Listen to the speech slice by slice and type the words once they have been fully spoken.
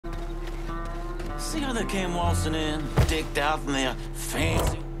See how they came waltzing in, dicked out in their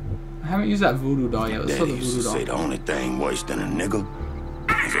fancy. I haven't used that voodoo doll yet. Let's throw the voodoo doll. Say the only thing worse than a nigga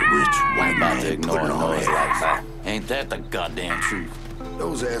is a rich white man putting on noise ass. like that. Ain't that the goddamn truth?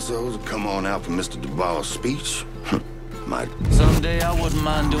 Those assholes will come on out for Mr. Duvall's speech. Someday I wouldn't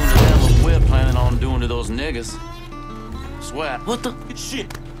mind doing to them what we're planning on doing to those niggas. Swear. What the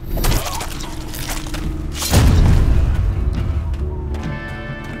shit?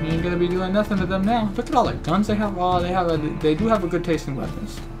 You ain't gonna be doing nothing to them now. Look at all the guns they have. Oh, they do have a good taste in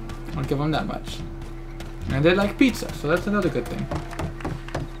weapons. I'll give them that much. And they like pizza, so that's another good thing.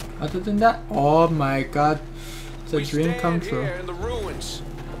 Other than that, oh my god, it's a dream come true. Here in the ruins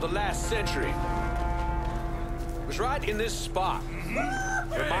of the last century. It was right in this spot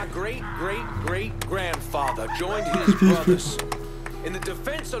where my great-great-great-grandfather joined his brothers in the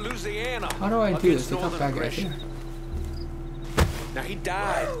defense of Louisiana. How do I do this? Look how bad guy here. Now he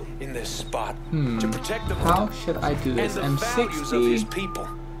died in this spot to protect the How should I do this? and the values of his M60. people.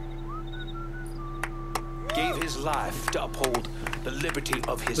 Gave his life to uphold the liberty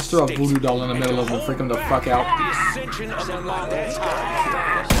of his Let's throw a state voodoo doll in the and middle to of him and freak him the hold fuck out. back the ascension of the modern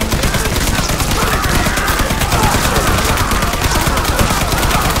time.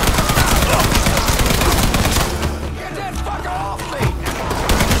 Get that fucker off me!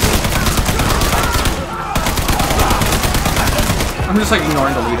 I'm just like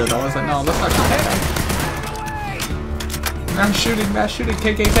ignoring the leader though. I was like, no, let's not shoot that guy. Mass shooting,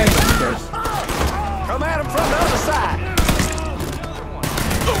 KKK. Who cares? Come at him from the other side.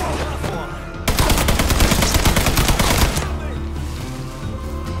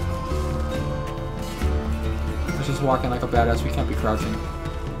 Let's just walk in like a badass. We can't be crouching.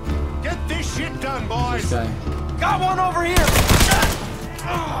 Get this shit done, boys. This guy. Got one over here.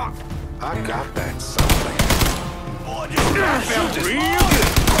 I got that something.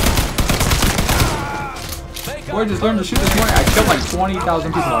 Boy, just learned to shoot this morning. I killed like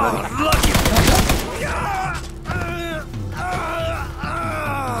 20,000 people already.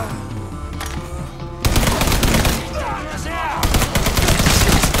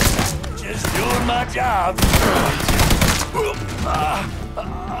 Just doing my job.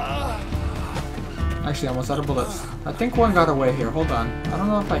 Actually, I almost out of bullets. I think one got away here. Hold on. I don't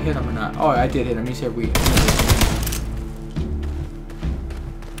know if I hit him or not. Oh, I did hit him. He's here.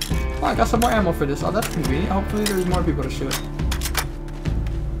 Oh, I got some more ammo for this. Oh, that's convenient. Hopefully there's more people to shoot.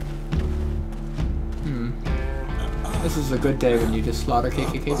 This is a good day when you just slaughter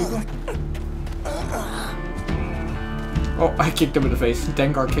KKK people. Oh, I kicked him in the face.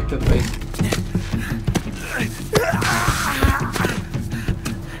 Dengar kicked in the face.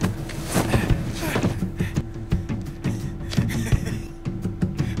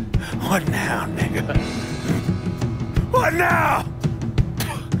 What now, nigga? What now?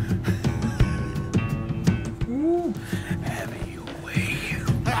 Ooh. Have your way.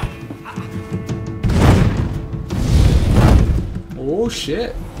 Oh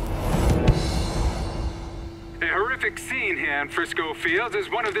shit. A horrific scene here in Frisco Fields as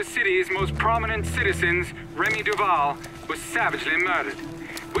one of the city's most prominent citizens, Remy Duvall, was savagely murdered.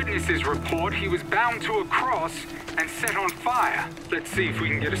 Witnesses report he was bound to a cross and set on fire. Let's see if we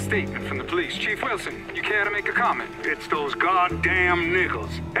can get a statement from the police. Chief Wilson, you care to make a comment? It's those goddamn niggles.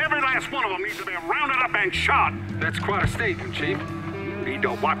 Every last one of them needs to be rounded up and shot. That's quite a statement, Chief. Need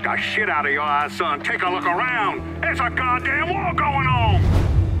to wipe the shit out of your eyes, son. Take a look around. There's a goddamn war going on.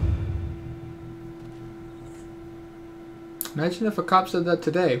 Imagine if a cop said that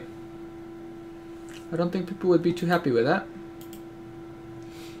today. I don't think people would be too happy with that.